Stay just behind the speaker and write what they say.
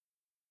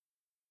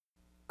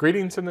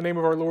Greetings in the name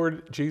of our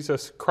Lord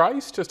Jesus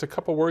Christ. Just a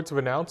couple words of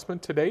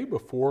announcement today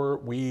before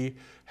we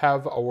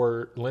have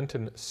our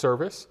Lenten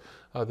service.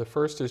 The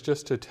first is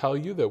just to tell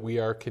you that we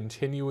are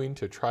continuing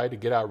to try to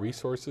get out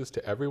resources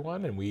to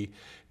everyone, and we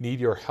need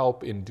your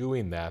help in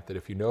doing that. That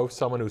if you know of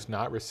someone who's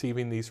not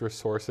receiving these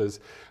resources,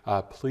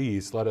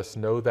 please let us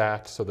know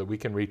that so that we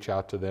can reach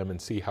out to them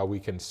and see how we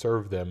can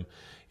serve them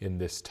in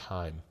this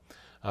time.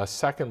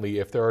 Secondly,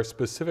 if there are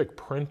specific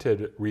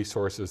printed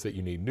resources that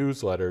you need,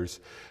 newsletters,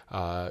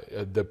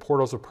 the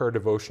Portals of Prayer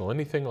devotional,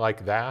 anything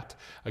like that,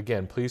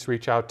 again, please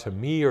reach out to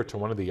me or to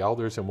one of the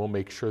elders and we'll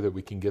make sure that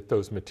we can get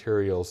those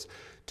materials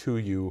to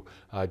you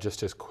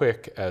just as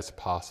quick as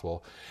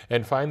possible.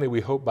 And finally,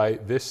 we hope by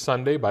this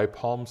Sunday, by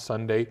Palm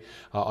Sunday,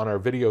 on our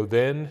video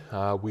then,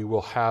 we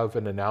will have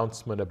an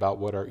announcement about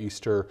what our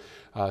Easter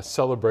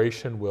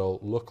celebration will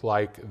look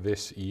like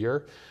this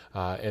year.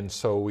 And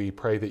so we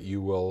pray that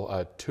you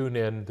will tune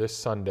in this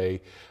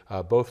Sunday,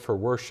 both for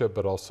worship,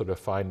 but also to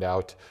find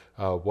out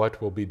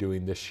what we'll be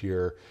doing this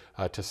year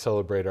to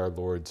celebrate our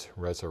Lord's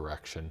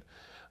resurrection.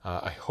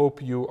 I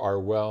hope you are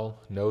well.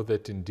 Know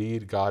that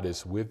indeed God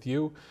is with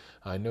you.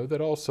 I know that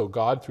also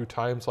God, through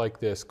times like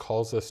this,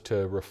 calls us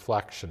to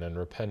reflection and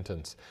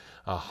repentance,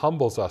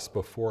 humbles us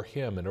before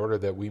Him in order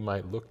that we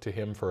might look to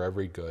Him for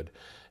every good.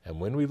 And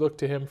when we look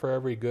to Him for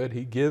every good,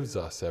 He gives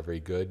us every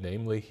good,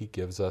 namely, He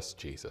gives us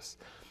Jesus.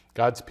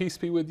 God's peace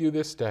be with you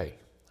this day.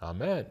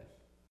 Amen.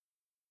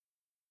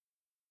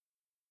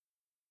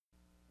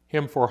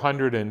 Hymn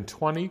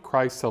 420,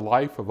 Christ the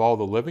life of all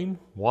the living,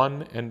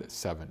 1 and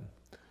 7.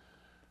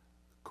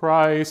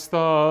 Christ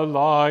the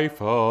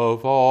life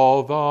of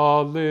all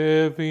the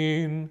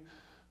living,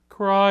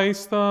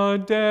 Christ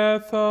the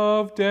death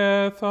of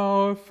death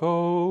our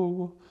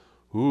foe,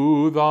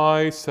 who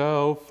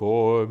thyself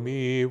for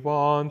me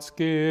once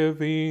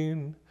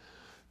giving,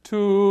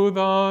 to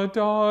the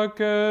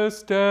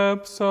darkest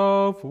depths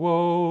of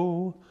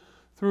woe,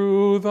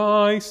 through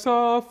thy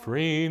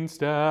sufferings,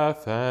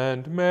 death,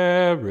 and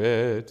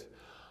merit,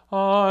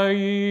 I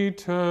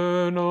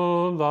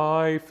eternal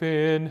life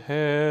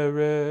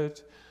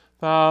inherit.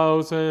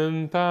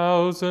 Thousand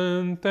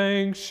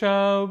thanks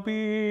shall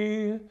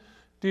be,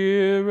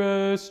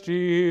 dearest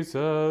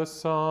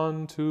Jesus,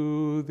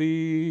 unto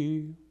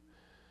thee.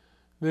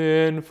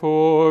 Then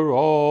for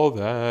all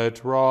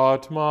that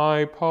wrought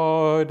my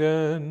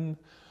pardon,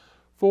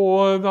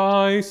 for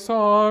thy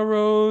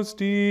sorrows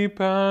deep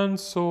and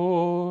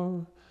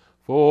sore,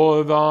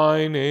 for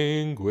thine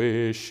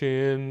anguish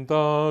in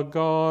the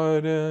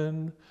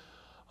garden,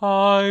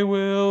 I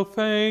will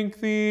thank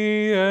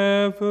thee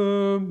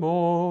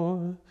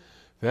evermore.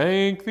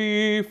 Thank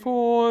thee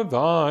for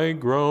thy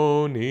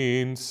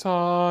groaning,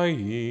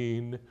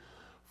 sighing,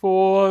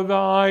 for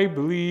thy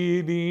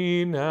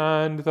bleeding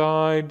and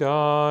thy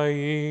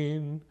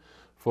dying,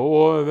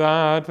 for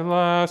that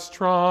last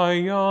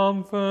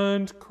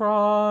triumphant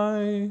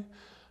cry,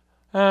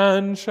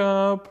 and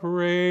shall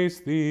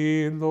praise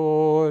thee,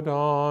 Lord,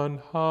 on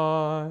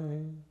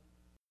high.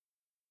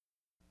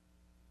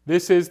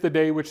 This is the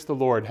day which the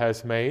Lord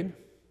has made.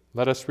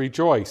 Let us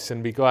rejoice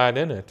and be glad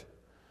in it.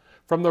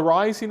 From the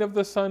rising of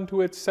the sun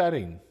to its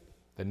setting,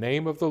 the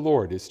name of the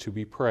Lord is to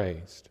be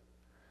praised.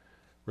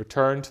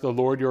 Return to the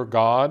Lord your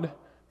God,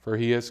 for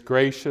He is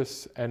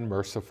gracious and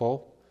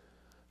merciful,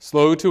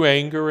 slow to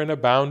anger and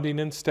abounding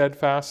in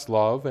steadfast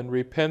love, and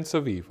repents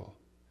of evil.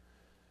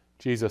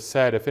 Jesus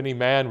said, if any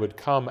man would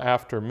come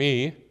after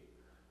me,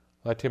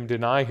 let him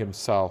deny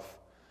himself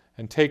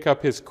and take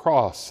up his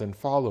cross and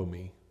follow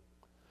me.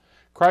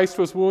 Christ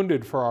was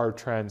wounded for our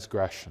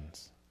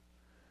transgressions.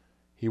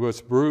 He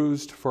was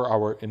bruised for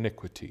our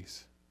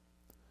iniquities.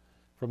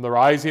 From the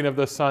rising of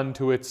the sun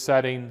to its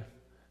setting,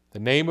 the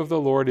name of the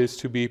Lord is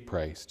to be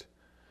praised.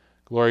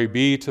 Glory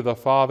be to the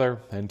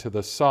Father, and to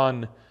the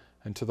Son,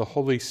 and to the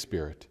Holy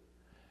Spirit,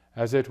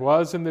 as it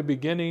was in the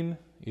beginning,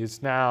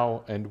 is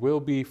now, and will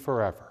be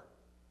forever.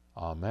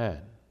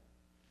 Amen.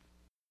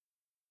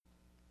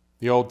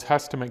 The Old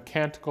Testament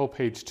Canticle,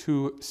 page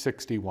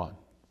 261.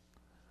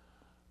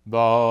 The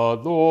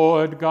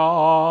Lord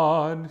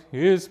God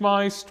is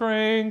my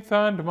strength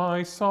and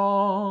my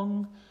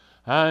song,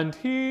 and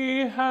He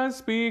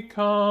has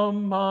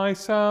become my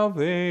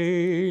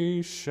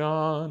salvation.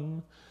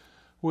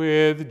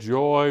 With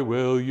joy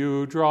will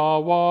you draw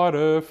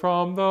water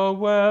from the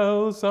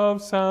wells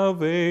of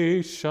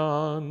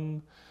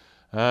salvation,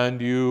 and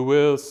you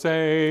will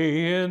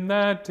say in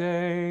that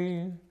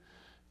day,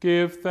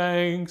 give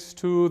thanks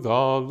to the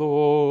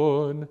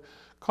Lord,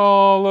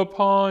 call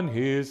upon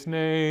His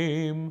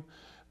name,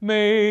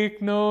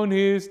 make known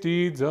His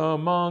deeds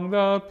among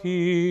the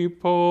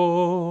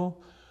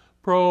people,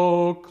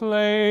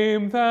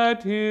 proclaim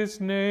that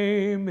His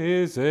name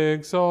is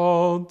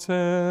exalted.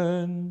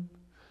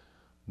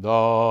 The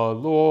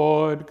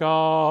Lord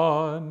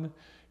God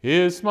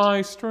is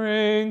my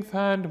strength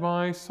and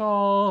my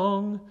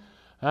song,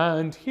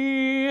 and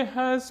He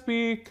has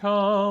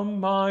become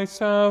my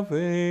salvation.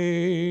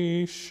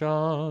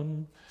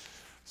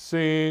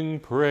 Sing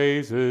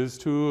praises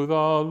to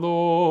the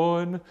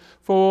Lord,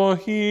 for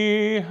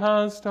he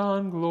has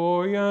done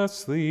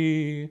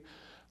gloriously.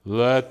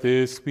 Let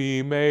this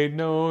be made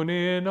known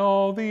in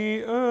all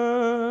the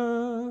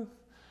earth.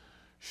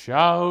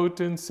 Shout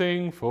and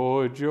sing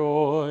for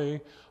joy,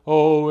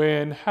 O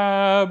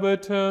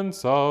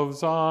inhabitants of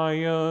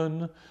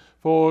Zion,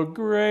 for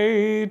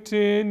great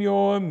in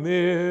your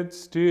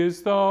midst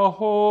is the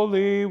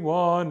Holy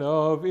One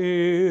of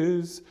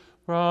Israel.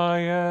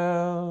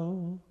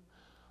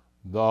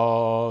 The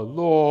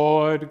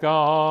Lord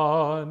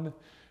God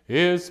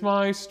is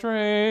my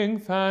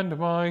strength and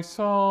my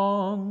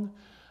song,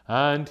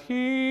 and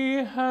he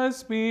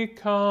has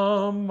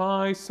become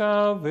my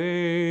salvation.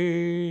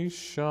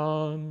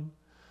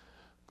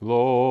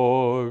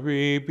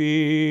 Glory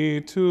be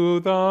to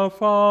the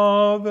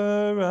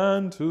Father,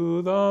 and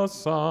to the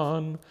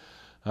Son,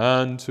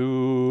 and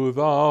to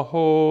the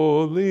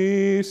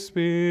Holy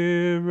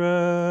Spirit,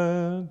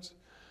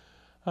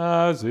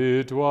 as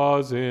it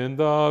was in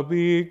the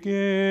beginning,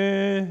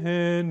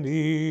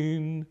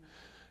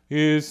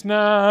 is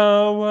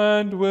now,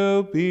 and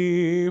will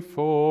be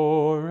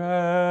forever.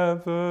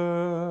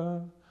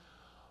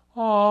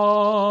 Amen.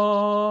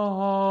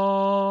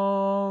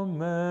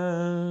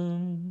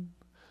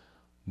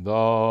 The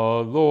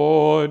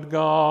Lord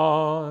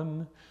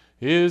God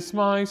is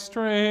my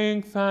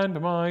strength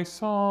and my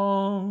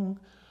song,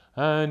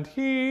 and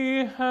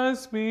he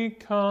has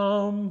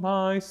become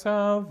my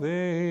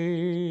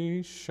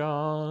salvation.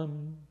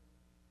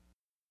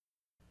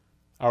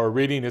 Our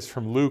reading is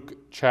from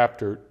Luke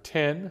chapter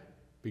 10,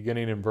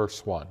 beginning in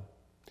verse 1.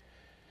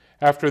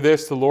 After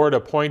this, the Lord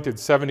appointed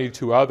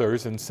 72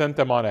 others and sent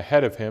them on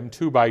ahead of him,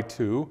 2 by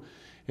 2,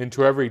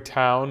 into every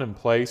town and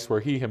place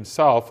where he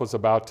himself was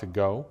about to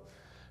go.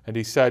 And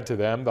he said to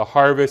them, "The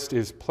harvest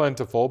is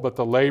plentiful, but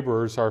the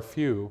laborers are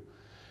few.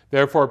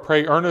 Therefore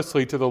pray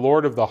earnestly to the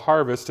Lord of the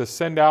harvest to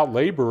send out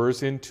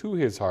laborers into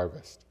his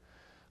harvest.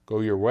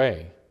 Go your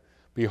way.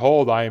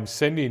 Behold, I am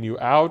sending you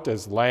out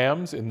as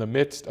lambs in the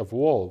midst of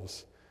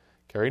wolves.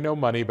 Carry no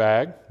money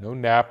bag, no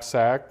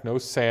knapsack, no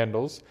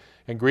sandals,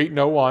 and greet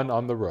no one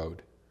on the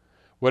road.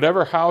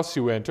 Whatever house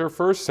you enter,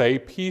 first say,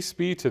 'Peace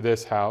be to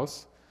this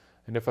house.'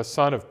 And if a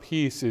son of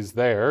peace is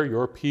there,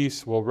 your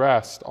peace will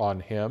rest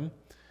on him.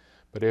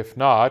 But if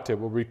not, it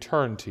will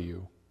return to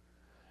you.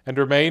 And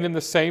remain in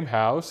the same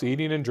house,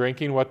 eating and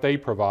drinking what they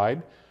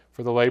provide,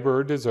 for the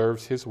laborer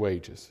deserves his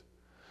wages.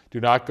 Do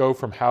not go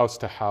from house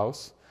to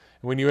house.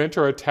 And when you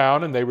enter a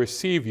town and they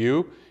receive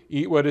you,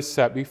 eat what is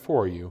set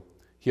before you.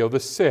 Heal the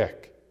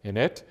sick in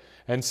it,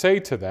 and say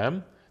to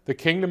them, 'The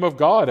kingdom of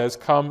God has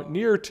come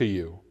near to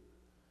you.'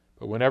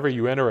 But whenever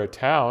you enter a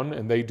town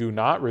and they do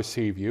not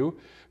receive you,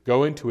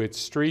 go into its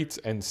streets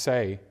and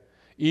say,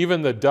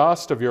 'Even the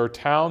dust of your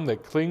town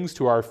that clings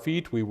to our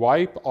feet we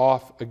wipe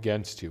off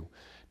against you.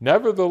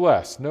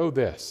 Nevertheless, know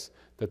this,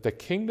 that the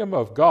kingdom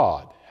of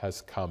God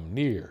has come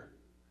near.'"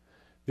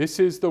 This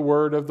is the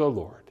word of the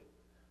Lord.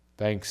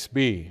 Thanks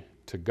be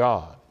to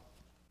God.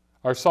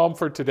 Our psalm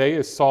for today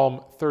is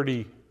Psalm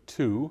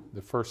 32,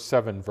 the first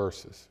 7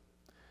 verses.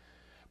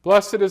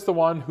 Blessed is the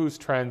one whose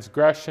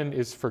transgression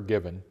is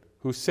forgiven,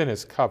 whose sin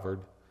is covered.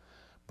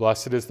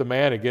 Blessed is the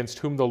man against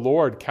whom the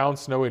Lord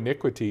counts no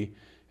iniquity,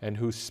 and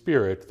whose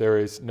spirit there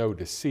is no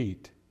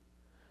deceit.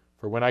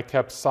 For when I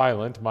kept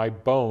silent, my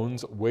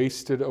bones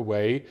wasted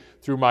away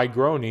through my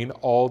groaning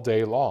all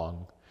day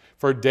long.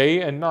 For day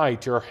and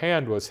night your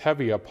hand was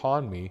heavy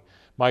upon me.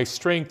 My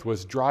strength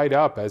was dried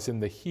up as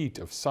in the heat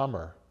of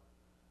summer.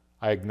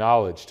 I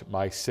acknowledged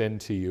my sin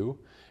to you,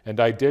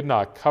 and I did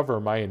not cover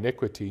my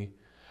iniquity.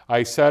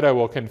 I said, "I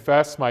will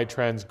confess my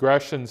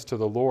transgressions to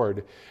the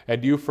Lord,"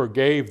 and you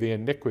forgave the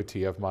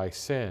iniquity of my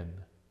sin.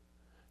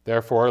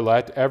 Therefore,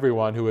 let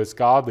everyone who is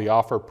godly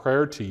offer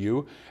prayer to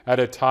you at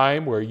a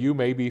time where you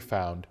may be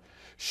found.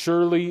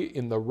 Surely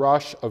in the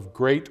rush of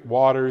great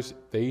waters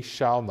they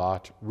shall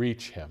not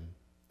reach him.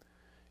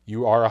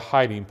 You are a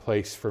hiding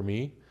place for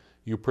me.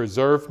 You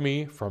preserve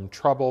me from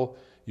trouble.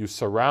 You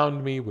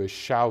surround me with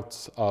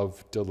shouts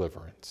of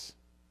deliverance.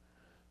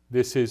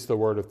 This is the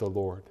word of the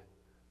Lord.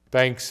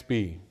 Thanks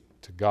be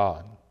to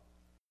God.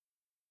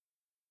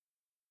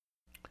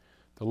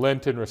 The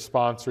Lenten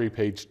Responsory,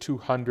 page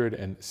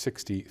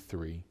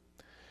 263.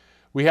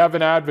 We have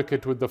an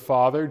advocate with the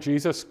Father,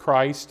 Jesus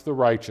Christ, the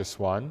righteous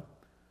one.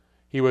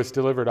 He was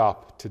delivered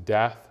up to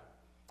death.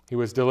 He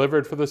was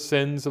delivered for the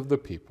sins of the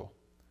people.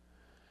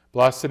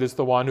 Blessed is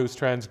the one whose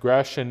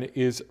transgression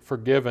is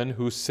forgiven,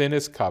 whose sin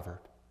is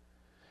covered.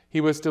 He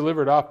was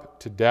delivered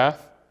up to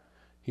death.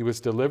 He was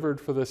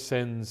delivered for the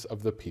sins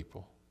of the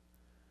people.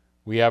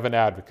 We have an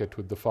advocate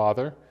with the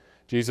Father,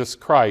 Jesus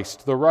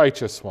Christ, the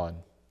righteous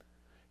one.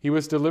 He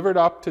was delivered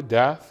up to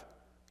death.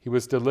 He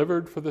was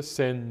delivered for the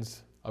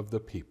sins of the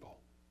people.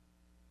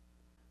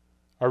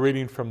 Our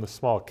reading from the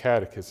Small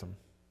Catechism.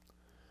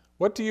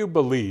 What do you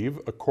believe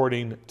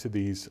according to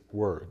these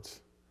words?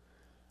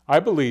 I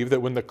believe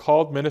that when the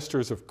called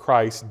ministers of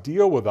Christ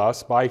deal with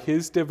us by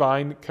his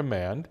divine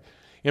command,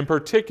 in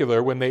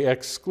particular when they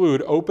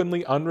exclude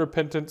openly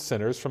unrepentant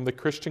sinners from the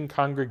Christian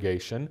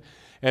congregation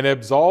and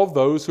absolve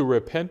those who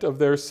repent of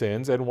their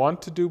sins and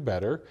want to do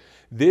better,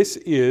 this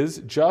is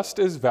just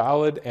as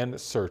valid and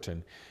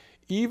certain,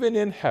 even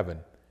in heaven,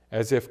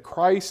 as if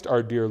Christ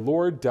our dear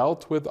Lord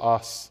dealt with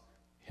us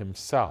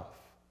himself.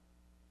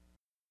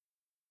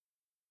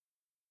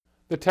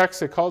 The text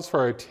that calls for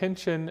our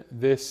attention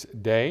this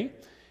day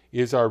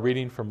is our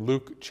reading from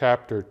Luke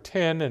chapter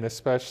 10, and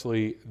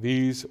especially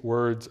these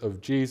words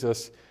of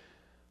Jesus,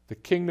 "The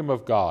kingdom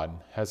of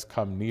God has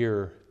come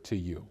near to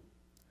you."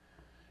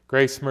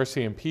 Grace,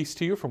 mercy, and peace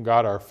to you from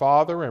God our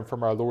Father and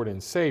from our Lord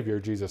and Savior,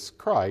 Jesus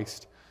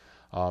Christ.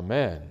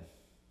 Amen.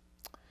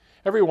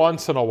 Every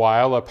once in a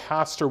while, a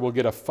pastor will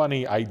get a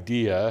funny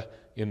idea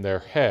in their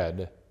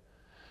head.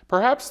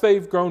 Perhaps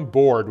they've grown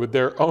bored with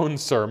their own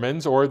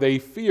sermons, or they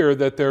fear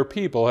that their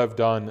people have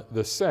done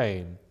the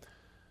same.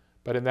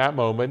 But in that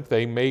moment,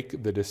 they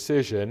make the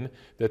decision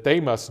that they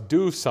must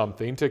do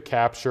something to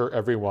capture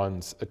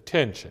everyone's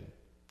attention.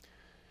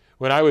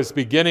 When I was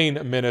beginning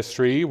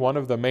ministry, one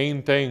of the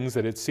main things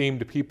that it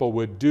seemed people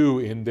would do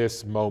in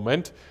this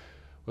moment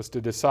was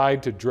to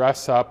decide to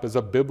dress up as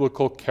a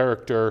biblical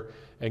character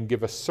and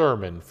give a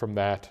sermon from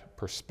that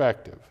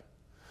perspective.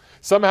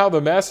 Somehow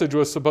the message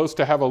was supposed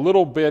to have a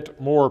little bit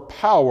more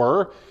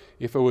power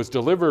if it was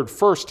delivered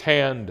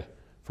firsthand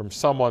from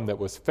someone that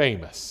was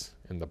famous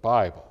in the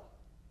Bible.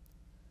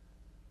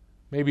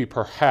 Maybe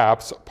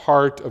perhaps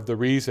part of the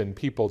reason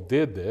people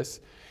did this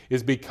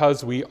is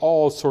because we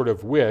all sort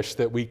of wish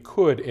that we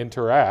could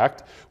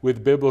interact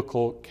with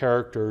biblical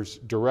characters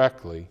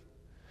directly.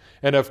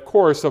 And of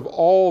course, of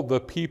all the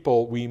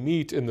people we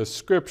meet in the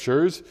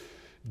Scriptures,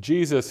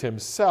 Jesus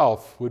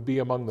himself would be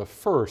among the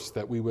first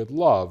that we would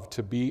love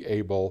to be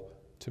able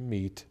to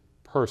meet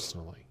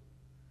personally.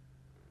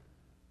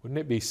 Wouldn't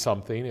it be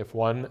something if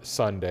one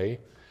Sunday,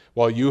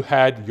 while you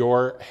had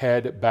your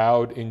head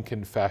bowed in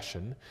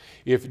confession,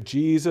 if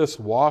Jesus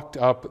walked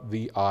up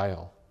the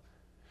aisle?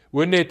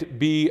 Wouldn't it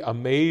be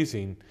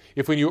amazing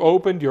if when you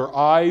opened your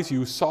eyes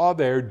you saw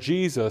there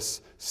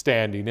Jesus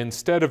standing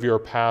instead of your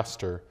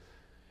pastor,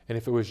 and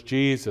if it was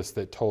Jesus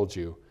that told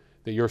you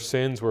that your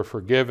sins were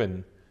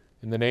forgiven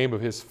in the name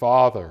of his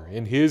Father,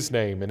 in his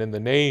name, and in the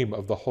name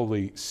of the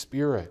Holy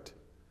Spirit?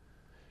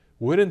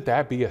 Wouldn't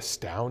that be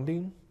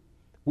astounding?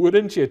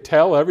 Wouldn't you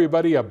tell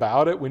everybody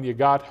about it when you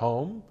got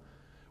home?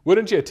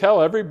 Wouldn't you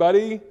tell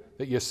everybody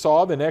that you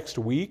saw the next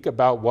week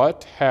about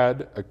what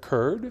had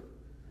occurred?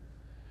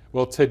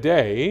 Well,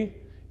 today,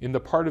 in the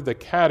part of the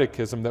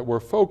catechism that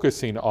we're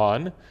focusing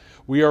on,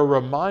 we are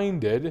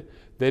reminded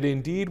that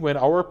indeed when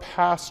our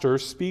pastor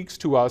speaks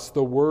to us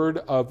the word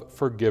of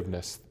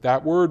forgiveness,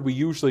 that word we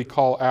usually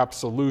call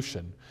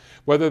absolution,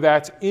 whether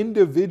that's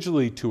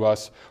individually to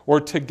us or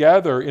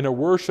together in a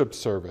worship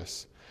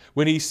service,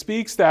 when he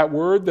speaks that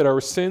word that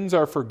our sins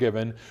are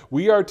forgiven,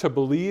 we are to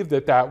believe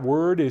that that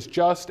word is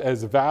just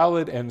as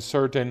valid and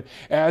certain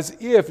as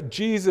if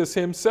Jesus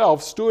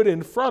himself stood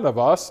in front of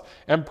us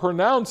and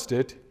pronounced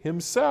it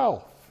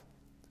himself.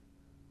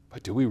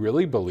 But do we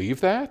really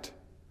believe that?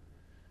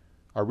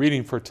 Our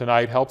reading for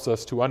tonight helps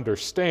us to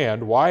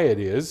understand why it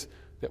is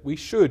that we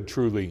should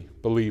truly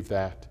believe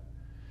that.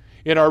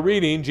 In our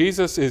reading,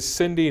 Jesus is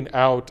sending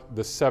out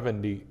the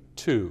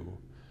 72.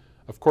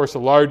 Of course, a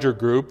larger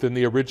group than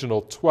the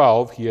original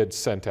 12 he had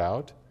sent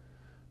out,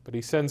 but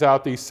he sends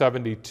out these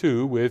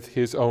 72 with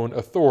his own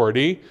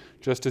authority,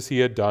 just as he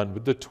had done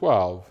with the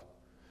 12.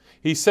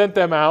 He sent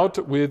them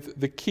out with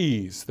the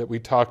keys that we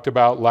talked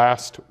about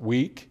last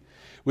week,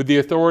 with the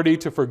authority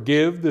to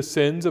forgive the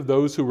sins of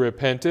those who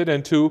repented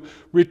and to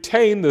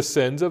retain the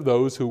sins of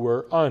those who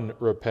were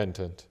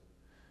unrepentant.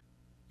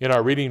 In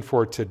our reading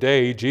for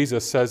today,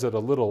 Jesus says it a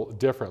little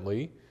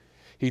differently.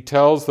 He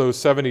tells those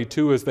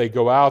 72 as they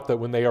go out that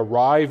when they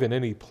arrive in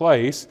any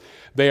place,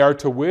 they are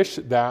to wish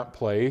that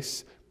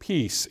place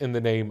peace in the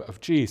name of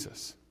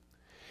Jesus.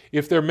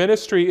 If their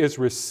ministry is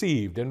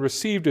received, and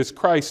received as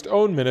Christ's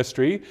own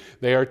ministry,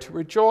 they are to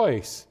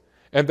rejoice.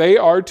 And they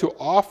are to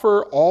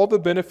offer all the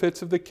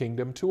benefits of the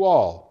kingdom to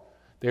all.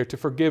 They are to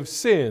forgive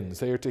sins.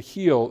 They are to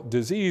heal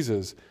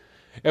diseases.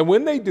 And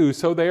when they do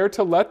so, they are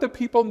to let the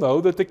people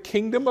know that the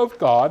kingdom of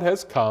God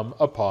has come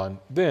upon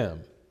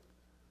them.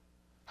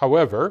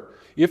 However,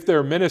 if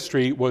their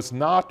ministry was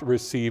not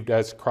received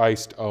as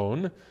Christ's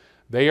own,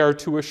 they are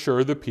to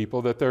assure the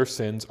people that their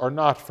sins are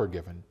not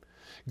forgiven,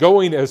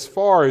 going as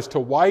far as to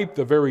wipe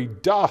the very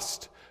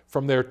dust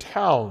from their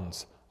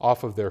towns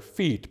off of their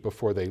feet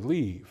before they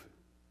leave.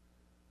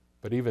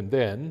 But even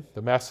then,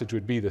 the message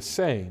would be the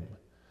same.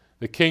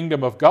 The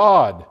kingdom of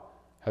God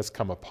has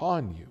come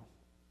upon you.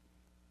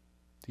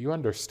 Do you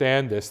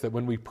understand this, that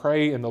when we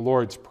pray in the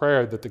Lord's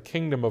Prayer that the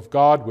kingdom of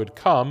God would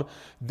come,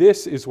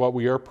 this is what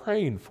we are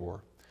praying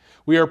for.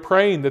 We are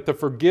praying that the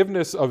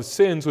forgiveness of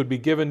sins would be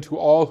given to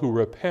all who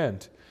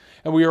repent.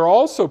 And we are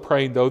also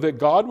praying, though, that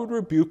God would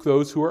rebuke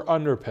those who are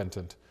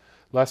unrepentant,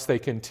 lest they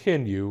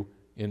continue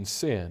in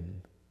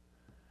sin.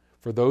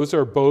 For those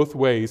are both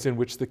ways in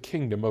which the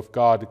kingdom of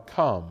God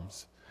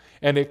comes.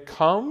 And it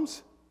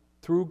comes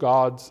through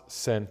God's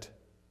sent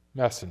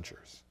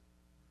messengers.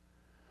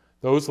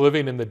 Those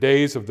living in the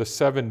days of the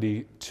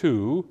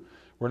 72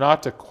 were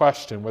not to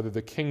question whether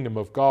the kingdom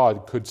of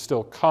God could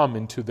still come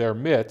into their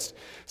midst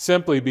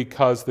simply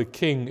because the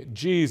King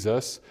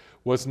Jesus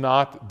was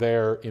not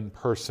there in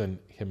person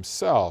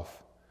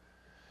himself.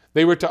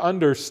 They were to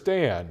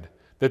understand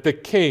that the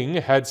king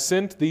had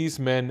sent these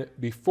men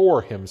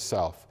before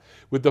himself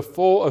with the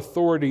full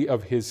authority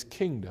of his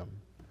kingdom.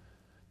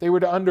 They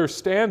were to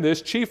understand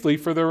this chiefly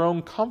for their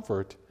own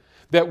comfort,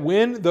 that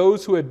when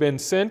those who had been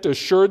sent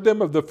assured them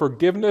of the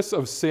forgiveness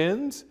of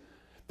sins,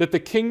 that the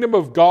kingdom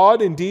of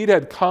God indeed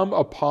had come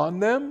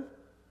upon them,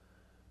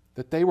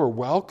 that they were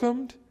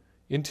welcomed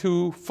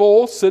into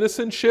full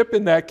citizenship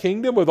in that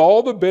kingdom with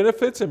all the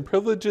benefits and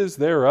privileges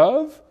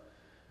thereof.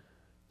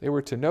 They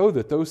were to know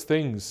that those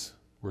things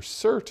were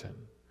certain.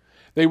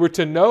 They were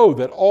to know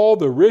that all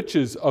the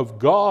riches of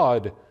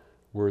God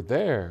were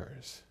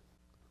theirs.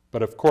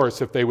 But of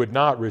course, if they would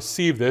not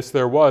receive this,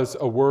 there was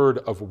a word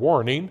of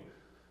warning.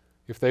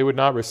 If they would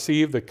not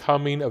receive the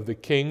coming of the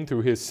king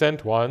through his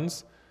sent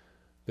ones,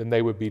 then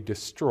they would be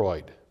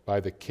destroyed by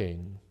the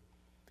king.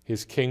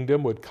 His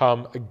kingdom would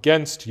come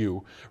against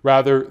you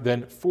rather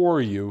than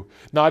for you.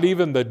 Not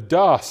even the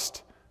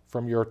dust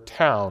from your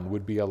town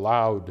would be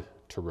allowed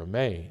to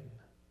remain.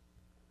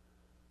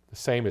 The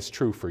same is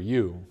true for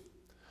you.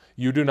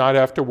 You do not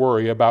have to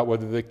worry about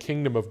whether the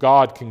kingdom of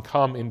God can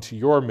come into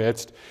your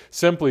midst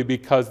simply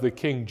because the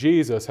King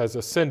Jesus has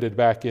ascended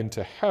back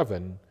into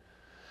heaven.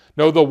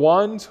 No, the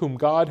ones whom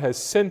God has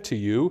sent to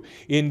you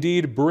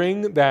indeed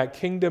bring that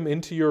kingdom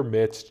into your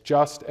midst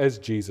just as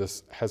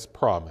Jesus has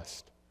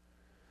promised.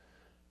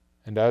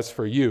 And as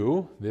for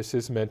you, this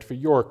is meant for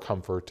your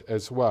comfort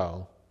as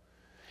well.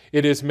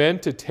 It is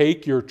meant to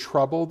take your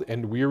troubled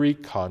and weary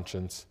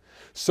conscience,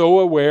 so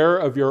aware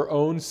of your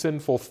own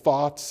sinful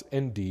thoughts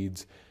and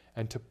deeds,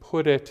 and to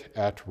put it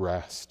at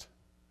rest.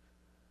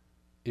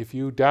 If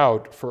you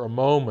doubt for a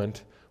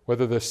moment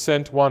whether the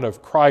sent one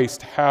of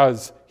Christ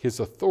has his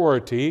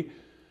authority,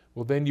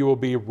 well, then you will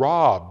be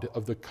robbed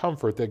of the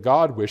comfort that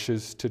God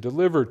wishes to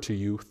deliver to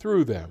you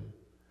through them.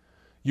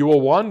 You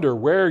will wonder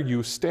where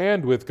you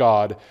stand with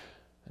God,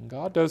 and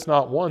God does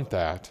not want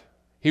that.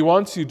 He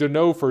wants you to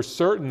know for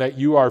certain that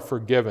you are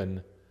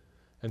forgiven.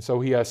 And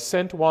so he has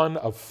sent one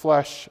of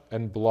flesh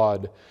and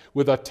blood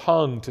with a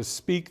tongue to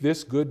speak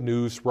this good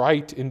news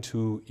right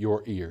into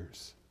your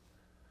ears.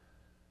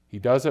 He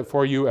does it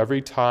for you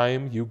every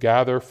time you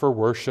gather for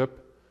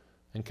worship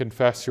and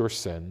confess your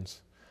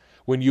sins.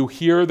 When you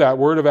hear that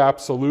word of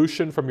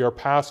absolution from your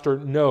pastor,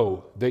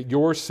 know that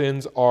your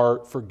sins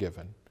are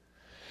forgiven.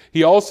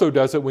 He also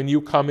does it when you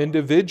come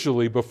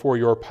individually before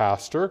your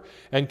pastor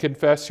and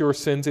confess your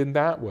sins in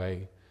that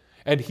way.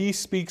 And he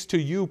speaks to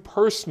you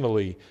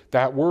personally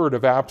that word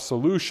of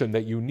absolution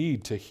that you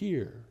need to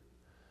hear.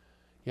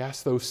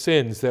 Yes, those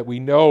sins that we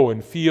know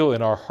and feel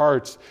in our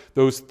hearts,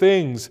 those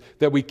things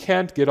that we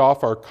can't get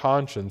off our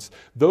conscience,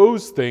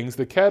 those things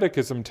the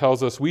Catechism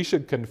tells us we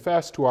should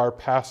confess to our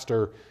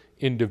pastor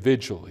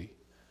individually.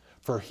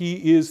 For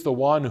he is the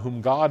one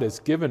whom God has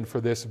given for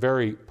this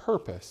very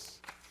purpose.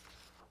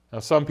 Now,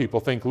 some people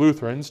think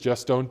Lutherans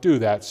just don't do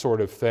that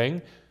sort of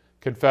thing,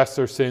 confess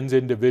their sins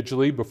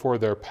individually before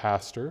their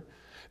pastor.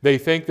 They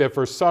think that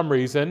for some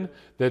reason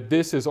that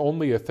this is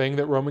only a thing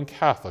that Roman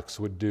Catholics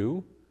would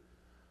do.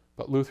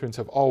 But Lutherans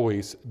have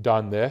always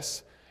done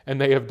this, and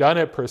they have done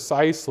it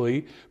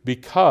precisely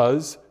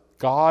because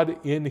God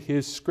in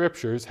his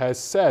scriptures has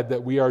said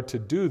that we are to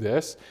do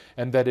this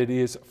and that it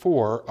is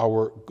for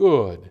our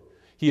good.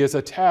 He has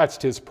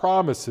attached his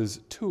promises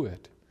to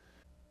it.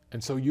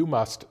 And so you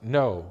must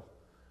know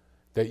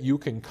that you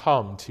can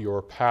come to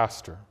your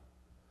pastor,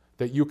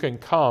 that you can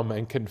come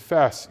and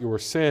confess your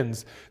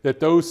sins,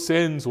 that those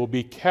sins will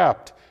be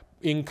kept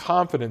in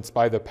confidence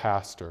by the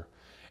pastor,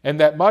 and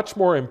that much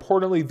more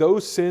importantly,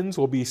 those sins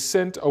will be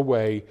sent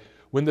away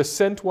when the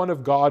sent one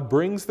of God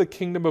brings the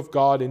kingdom of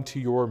God into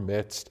your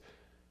midst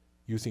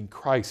using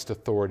Christ's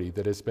authority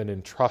that has been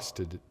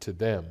entrusted to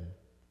them.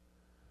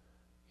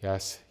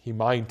 Yes, he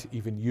might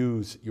even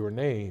use your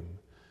name.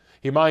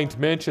 He might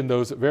mention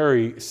those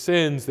very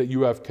sins that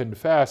you have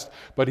confessed,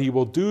 but he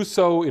will do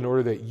so in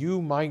order that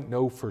you might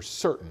know for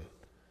certain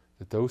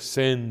that those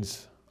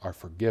sins are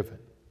forgiven.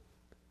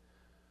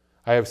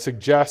 I have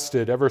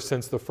suggested ever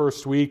since the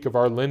first week of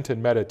our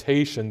Lenten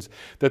meditations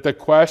that the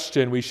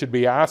question we should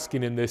be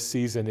asking in this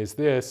season is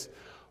this: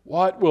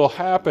 what will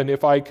happen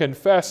if I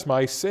confess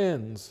my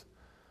sins?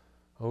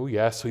 Oh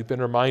yes, we've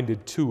been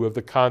reminded too of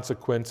the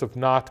consequence of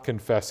not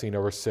confessing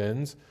our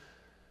sins.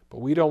 But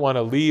we don't want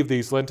to leave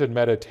these Lenten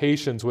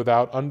meditations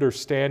without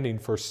understanding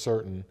for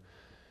certain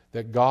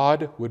that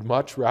God would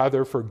much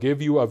rather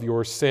forgive you of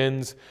your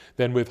sins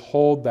than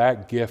withhold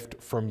that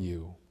gift from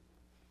you.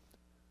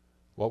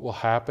 What will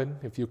happen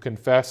if you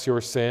confess your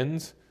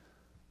sins?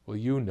 Well,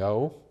 you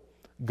know.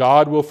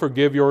 God will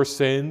forgive your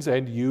sins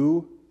and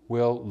you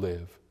will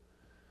live.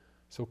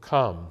 So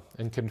come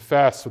and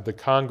confess with the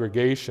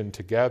congregation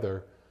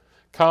together.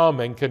 Come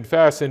and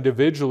confess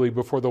individually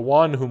before the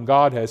one whom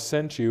God has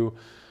sent you.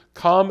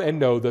 Come and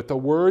know that the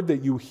word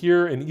that you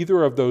hear in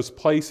either of those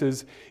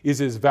places is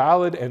as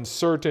valid and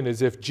certain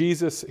as if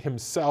Jesus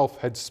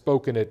himself had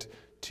spoken it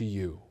to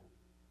you.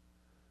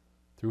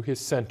 Through his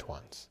sent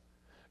ones,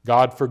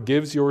 God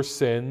forgives your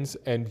sins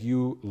and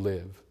you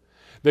live.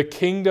 The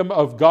kingdom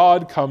of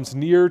God comes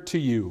near to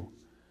you,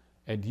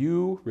 and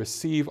you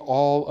receive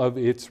all of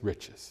its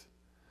riches.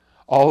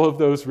 All of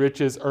those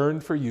riches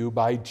earned for you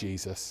by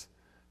Jesus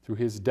through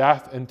his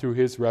death and through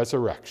his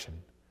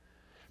resurrection.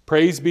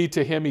 Praise be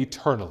to him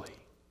eternally.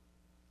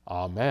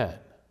 Amen.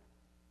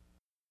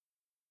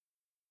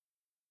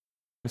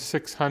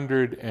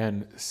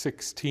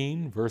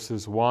 616,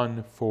 verses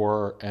 1,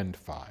 4, and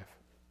 5.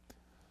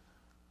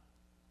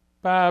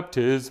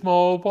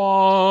 Baptismal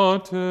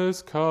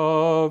waters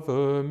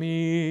cover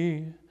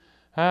me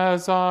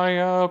as I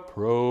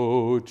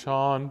approach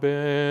on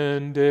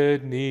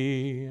bended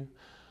knee.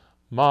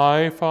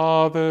 My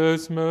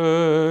Father's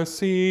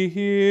mercy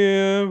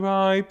here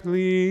I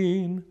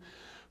plead,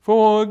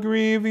 for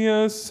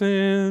grievous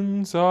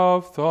sins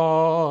of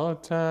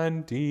thought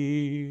and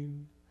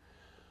deed.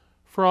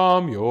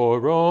 From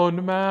your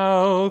own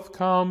mouth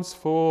comes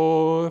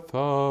forth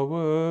a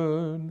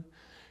word.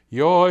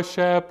 Your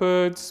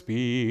shepherd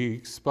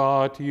speaks,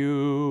 but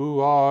you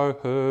are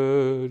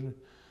heard.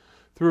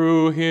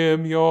 Through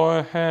him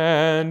your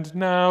hand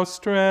now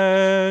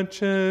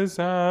stretches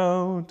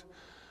out,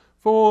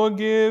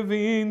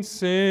 forgiving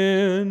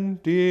sin,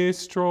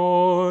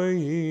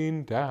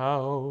 destroying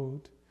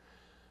doubt.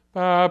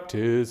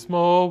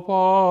 Baptismal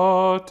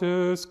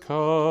waters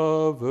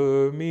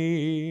cover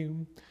me.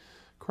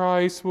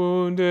 Christ's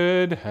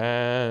wounded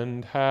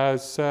hand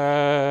has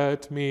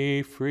set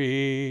me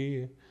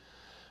free.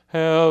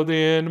 Held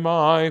in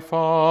my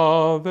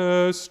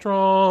Father's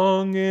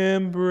strong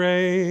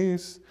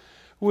embrace,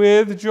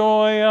 with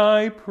joy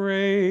I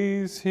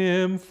praise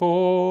him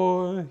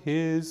for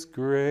his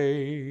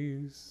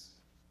grace.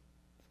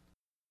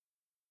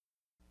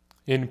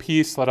 In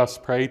peace let us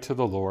pray to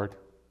the Lord.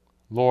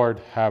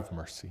 Lord, have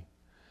mercy.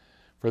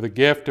 For the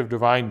gift of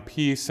divine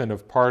peace and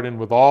of pardon,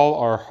 with all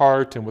our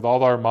heart and with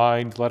all our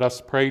mind, let us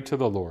pray to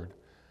the Lord.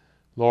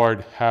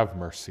 Lord, have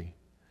mercy.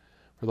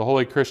 For the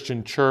Holy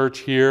Christian Church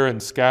here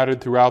and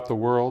scattered throughout the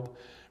world,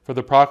 for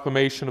the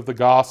proclamation of the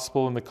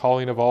gospel and the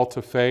calling of all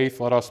to faith,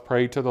 let us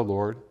pray to the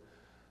Lord.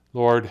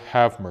 Lord,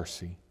 have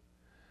mercy.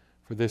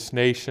 For this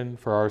nation,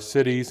 for our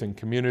cities and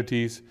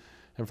communities,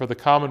 and for the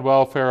common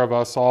welfare of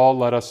us all,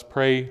 let us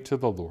pray to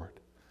the Lord.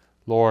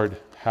 Lord,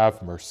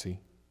 have mercy.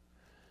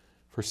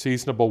 For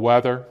seasonable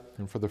weather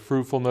and for the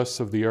fruitfulness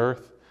of the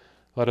earth,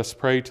 let us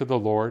pray to the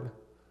Lord.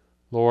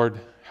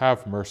 Lord,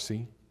 have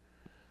mercy.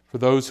 For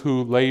those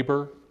who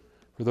labor,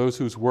 for those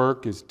whose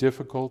work is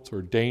difficult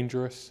or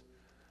dangerous,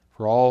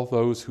 for all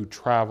those who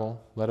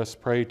travel, let us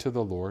pray to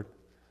the Lord.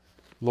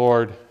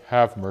 Lord,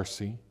 have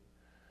mercy.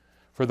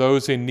 For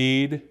those in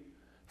need,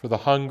 for the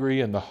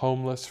hungry and the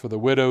homeless, for the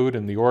widowed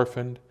and the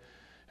orphaned,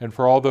 and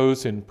for all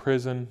those in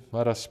prison,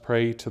 let us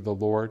pray to the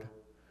Lord.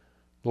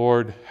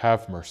 Lord,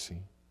 have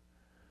mercy.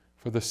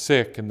 For the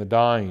sick and the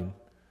dying,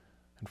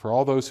 and for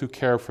all those who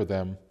care for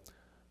them,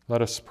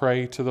 let us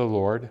pray to the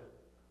Lord.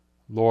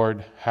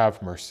 Lord,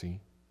 have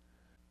mercy.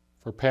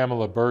 For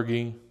Pamela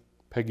Berge,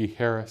 Peggy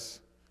Harris,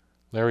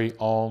 Larry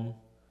Alm,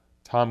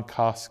 Tom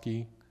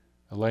Koski,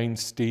 Elaine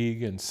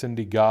Stieg, and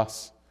Cindy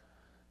Guss,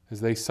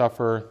 as they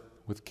suffer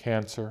with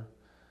cancer,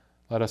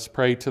 let us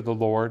pray to the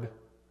Lord.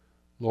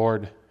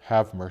 Lord,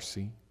 have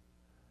mercy.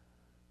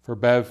 For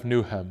Bev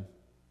Newham,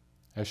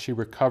 as she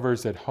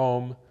recovers at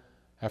home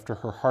after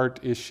her heart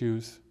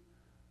issues,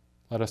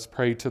 let us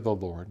pray to the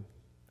Lord.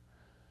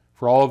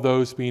 For all of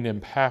those being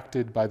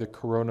impacted by the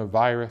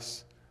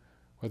coronavirus,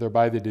 whether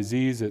by the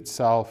disease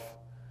itself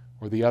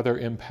or the other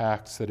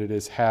impacts that it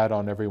has had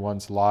on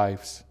everyone's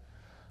lives,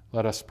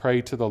 let us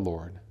pray to the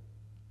Lord.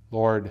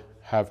 Lord,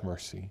 have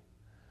mercy.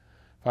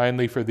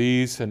 Finally, for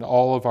these and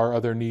all of our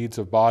other needs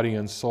of body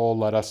and soul,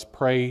 let us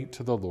pray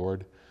to the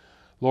Lord.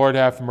 Lord,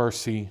 have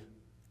mercy.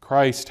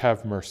 Christ,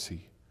 have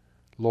mercy.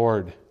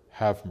 Lord,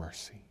 have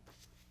mercy.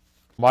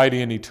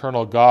 Mighty and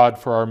eternal God,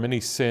 for our many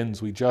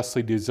sins we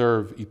justly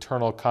deserve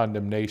eternal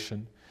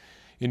condemnation.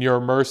 In your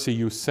mercy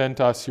you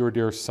sent us your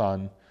dear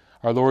Son,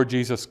 our Lord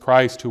Jesus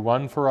Christ, who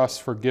won for us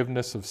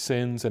forgiveness of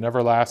sins and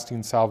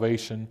everlasting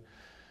salvation.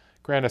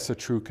 Grant us a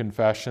true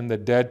confession,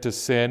 that dead to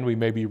sin we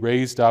may be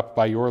raised up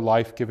by your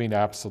life-giving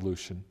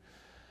absolution.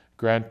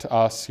 Grant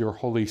us your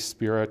Holy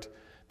Spirit,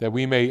 that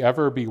we may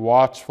ever be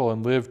watchful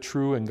and live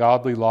true and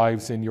godly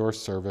lives in your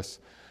service.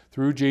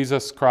 Through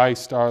Jesus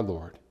Christ our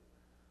Lord.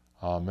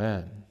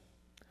 Amen.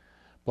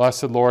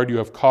 Blessed Lord, you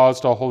have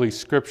caused all holy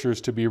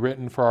scriptures to be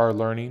written for our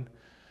learning.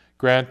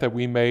 Grant that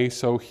we may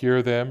so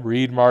hear them,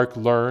 read, mark,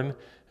 learn,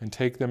 and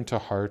take them to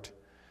heart,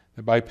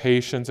 that by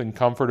patience and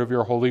comfort of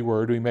your holy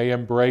word we may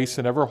embrace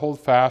and ever hold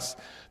fast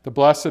the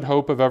blessed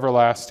hope of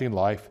everlasting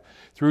life.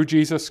 Through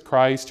Jesus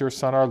Christ, your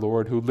Son, our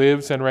Lord, who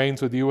lives and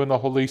reigns with you in the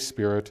Holy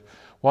Spirit,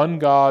 one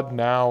God,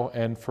 now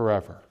and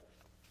forever.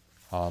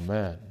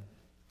 Amen.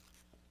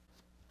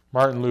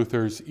 Martin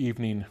Luther's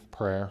Evening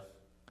Prayer.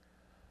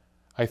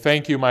 I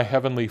thank you, my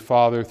heavenly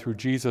Father, through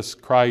Jesus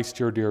Christ,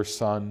 your dear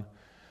Son,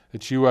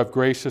 that you have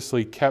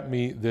graciously kept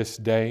me this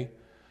day,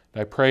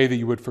 And I pray that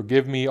you would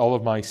forgive me all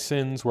of my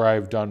sins where I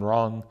have done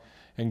wrong,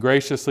 and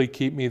graciously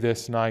keep me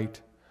this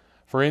night.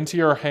 For into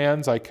your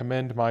hands I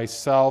commend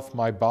myself,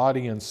 my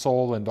body and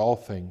soul, and all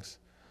things.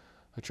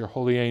 Let your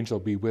holy angel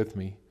be with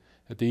me,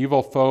 that the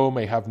evil foe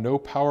may have no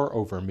power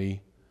over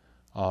me.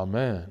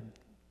 Amen.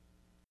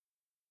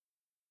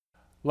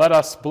 Let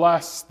us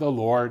bless the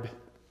Lord.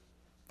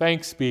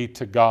 Thanks be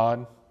to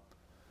God.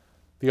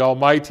 The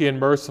Almighty and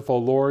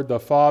merciful Lord, the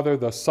Father,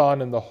 the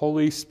Son, and the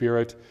Holy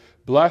Spirit,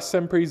 bless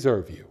and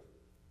preserve you.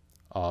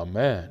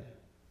 Amen.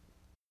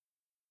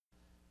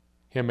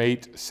 Hymn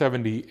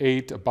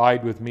 878,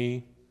 Abide with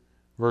Me,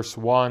 verse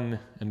 1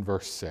 and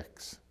verse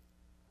 6.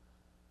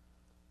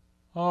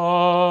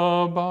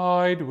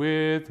 Abide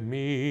with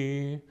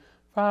me,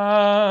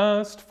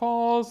 fast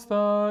falls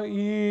the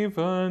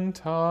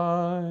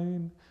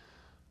eventide.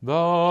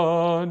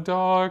 The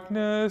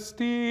darkness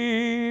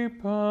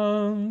deepens,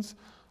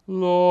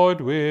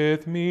 Lord,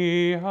 with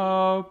me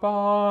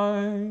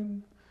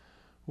abide.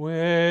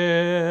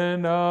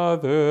 When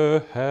other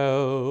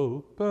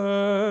helpers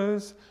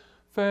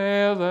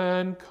fail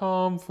and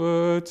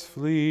comforts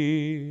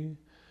flee,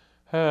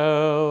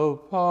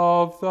 help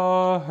of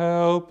the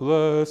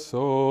helpless,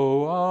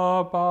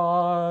 oh,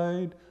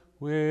 abide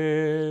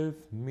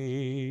with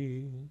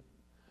me.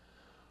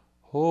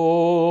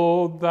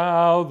 Hold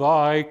thou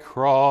thy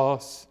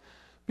cross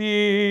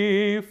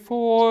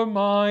before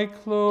my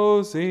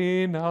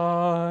closing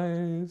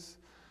eyes.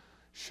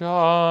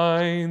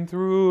 Shine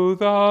through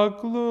the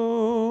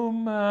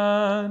gloom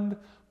and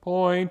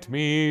point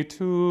me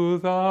to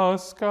the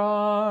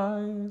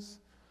skies.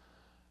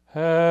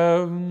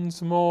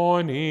 Heaven's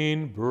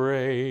morning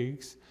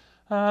breaks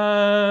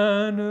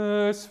and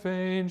earth's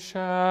faint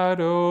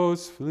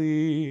shadows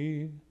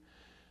flee.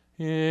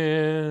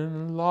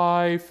 In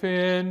life,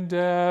 in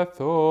death,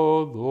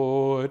 O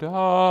Lord,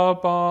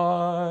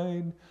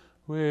 abide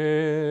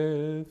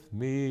with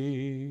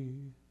me.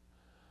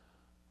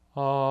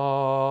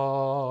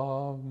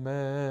 Amen.